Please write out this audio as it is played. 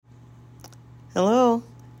Hello,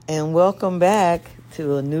 and welcome back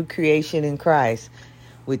to A New Creation in Christ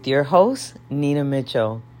with your host, Nina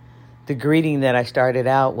Mitchell. The greeting that I started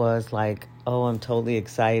out was like, oh, I'm totally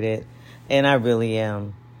excited, and I really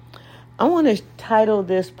am. I want to title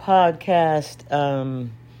this podcast,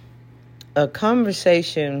 A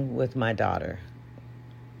Conversation with My Daughter.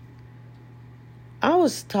 I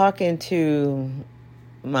was talking to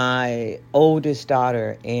my oldest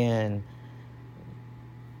daughter, and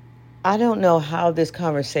I don't know how this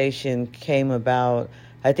conversation came about.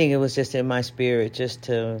 I think it was just in my spirit just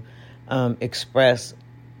to express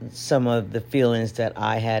some of the feelings that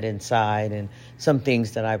I had inside and some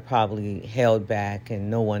things that I probably held back and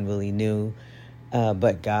no one really knew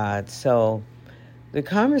but God. So the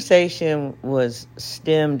conversation was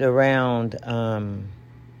stemmed around, let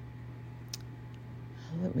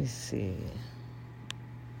me see,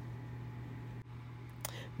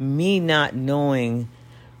 me not knowing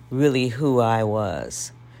really who I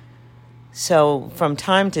was. So from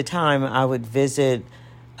time to time, I would visit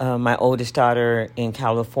my oldest daughter in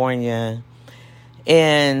California.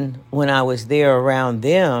 And when I was there around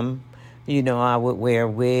them, I would wear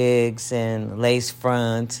wigs and lace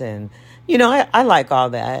fronts. And, I like all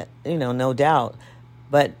that, no doubt.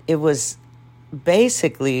 But it was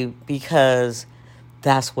basically because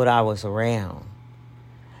that's what I was around.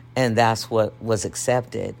 And that's what was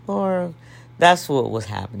accepted, or that's what was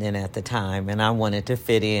happening at the time. And I wanted to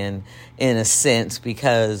fit in a sense,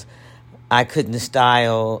 because I couldn't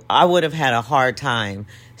style. I would have had a hard time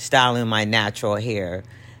styling my natural hair,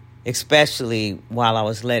 especially while I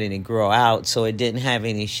was letting it grow out so it didn't have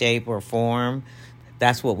any shape or form.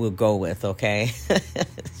 That's what we'll go with, okay?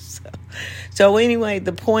 So anyway,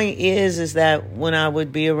 the point is that when I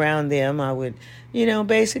would be around them, I would,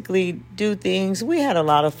 basically do things. We had a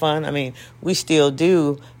lot of fun. I mean, we still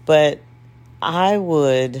do, but I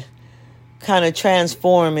would kind of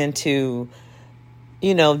transform into,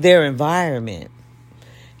 their environment.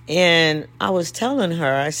 And I was telling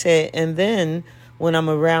her, I said, and then when I'm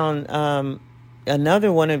around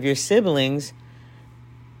another one of your siblings,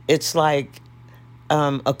 it's like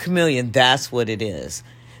a chameleon. That's what it is.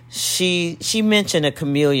 She mentioned a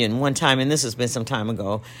chameleon one time, and this has been some time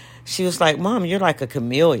ago. She was like, Mom, you're like a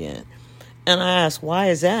chameleon. And I asked, why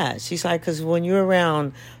is that? She's like, because when you're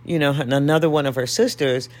around, another one of her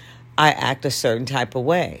sisters, I act a certain type of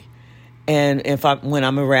way. And when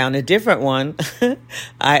I'm around a different one,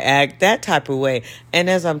 I act that type of way. And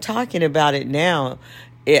as I'm talking about it now,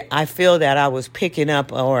 I feel that I was picking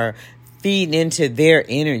up or feeding into their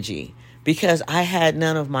energy because I had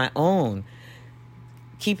none of my own.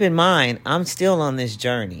 Keep in mind, I'm still on this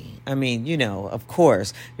journey. I mean, of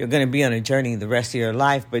course, you're going to be on a journey the rest of your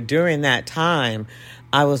life. But during that time,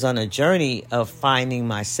 I was on a journey of finding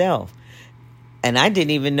myself. And I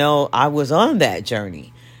didn't even know I was on that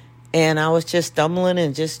journey. And I was just stumbling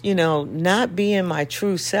and just, not being my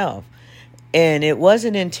true self. And it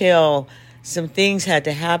wasn't until some things had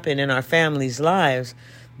to happen in our family's lives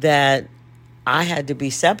that I had to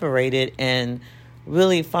be separated and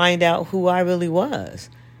really find out who I really was.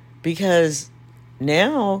 Because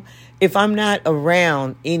now, if I'm not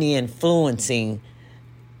around any influencing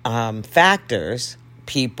factors,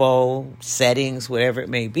 people, settings, whatever it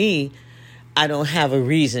may be, I don't have a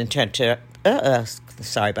reason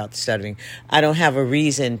sorry about the stuttering. I don't have a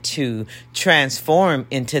reason to transform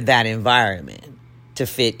into that environment to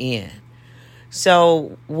fit in.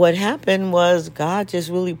 So what happened was God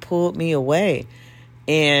just really pulled me away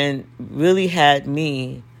and really had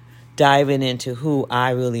me diving into who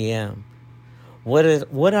I really am. What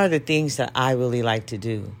are the things that I really like to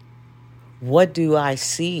do? What do I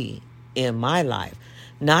see in my life?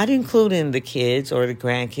 Not including the kids or the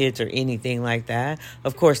grandkids or anything like that.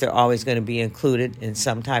 Of course, they're always going to be included in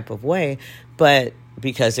some type of way, but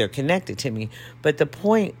because they're connected to me. But the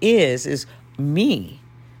point is me.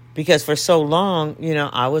 Because for so long,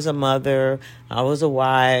 I was a mother, I was a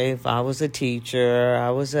wife, I was a teacher, I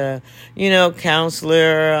was a,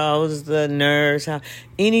 counselor, I was the nurse,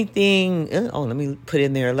 anything. Oh, let me put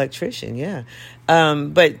in there electrician, yeah.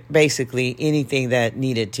 But basically anything that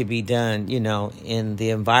needed to be done, in the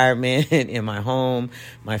environment, in my home,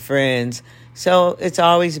 my friends. So it's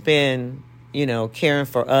always been, caring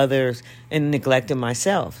for others and neglecting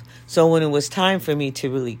myself. So when it was time for me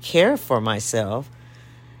to really care for myself,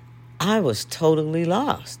 I was totally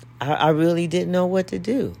lost. I really didn't know what to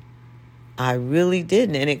do. I really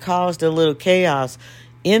didn't. And it caused a little chaos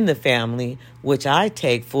in the family, which I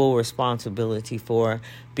take full responsibility for,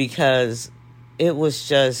 because it was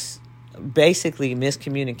just basically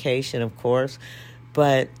miscommunication, of course.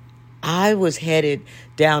 But I was headed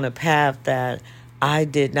down a path that I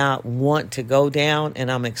did not want to go down,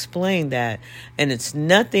 and I'm explaining that. And it's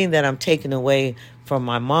nothing that I'm taking away from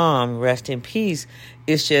my mom, rest in peace.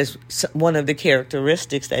 It's just one of the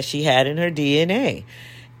characteristics that she had in her DNA.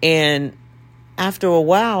 And after a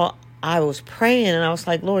while, I was praying and I was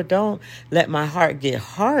like, Lord, don't let my heart get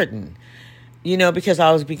hardened. Because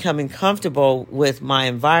I was becoming comfortable with my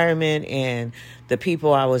environment and the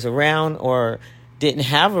people I was around or didn't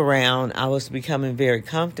have around. I was becoming very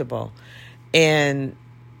comfortable. And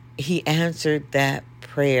he answered that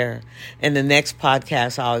prayer. In the next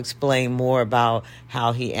podcast, I'll explain more about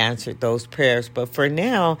how he answered those prayers. But for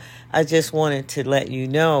now, I just wanted to let you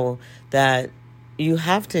know that you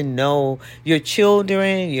have to know your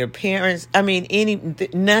children, your parents. I mean,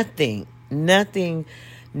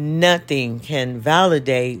 nothing can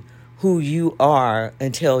validate who you are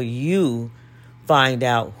until you find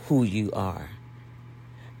out who you are.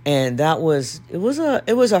 And it was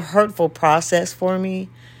a hurtful process for me,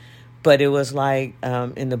 but it was like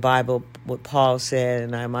in the Bible what Paul said,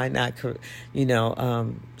 and I might not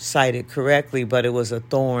cite it correctly, but it was a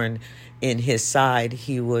thorn in his side.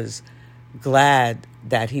 He was glad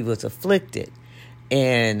that he was afflicted.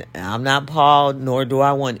 And I'm not Paul, nor do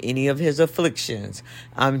I want any of his afflictions.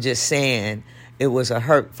 I'm just saying it was a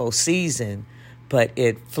hurtful season, but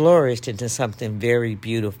it flourished into something very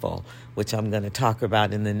beautiful, which I'm going to talk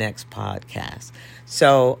about in the next podcast.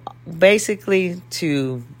 So basically,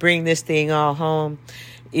 to bring this thing all home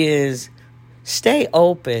is stay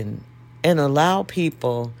open and allow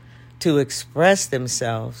people to express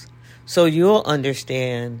themselves so you'll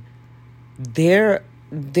understand their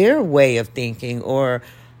way of thinking or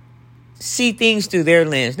see things through their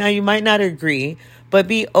lens. Now, you might not agree, but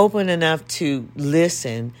be open enough to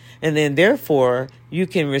listen, and then therefore you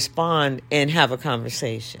can respond and have a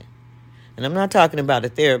conversation. And I'm not talking about a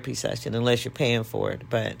therapy session unless you're paying for it,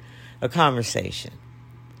 but a conversation.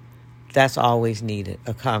 That's always needed,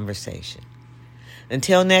 a conversation.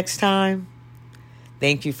 Until next time,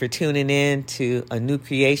 thank you for tuning in to A New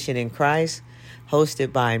Creation in Christ,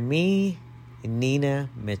 hosted by me, Nina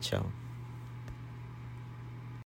Mitchell.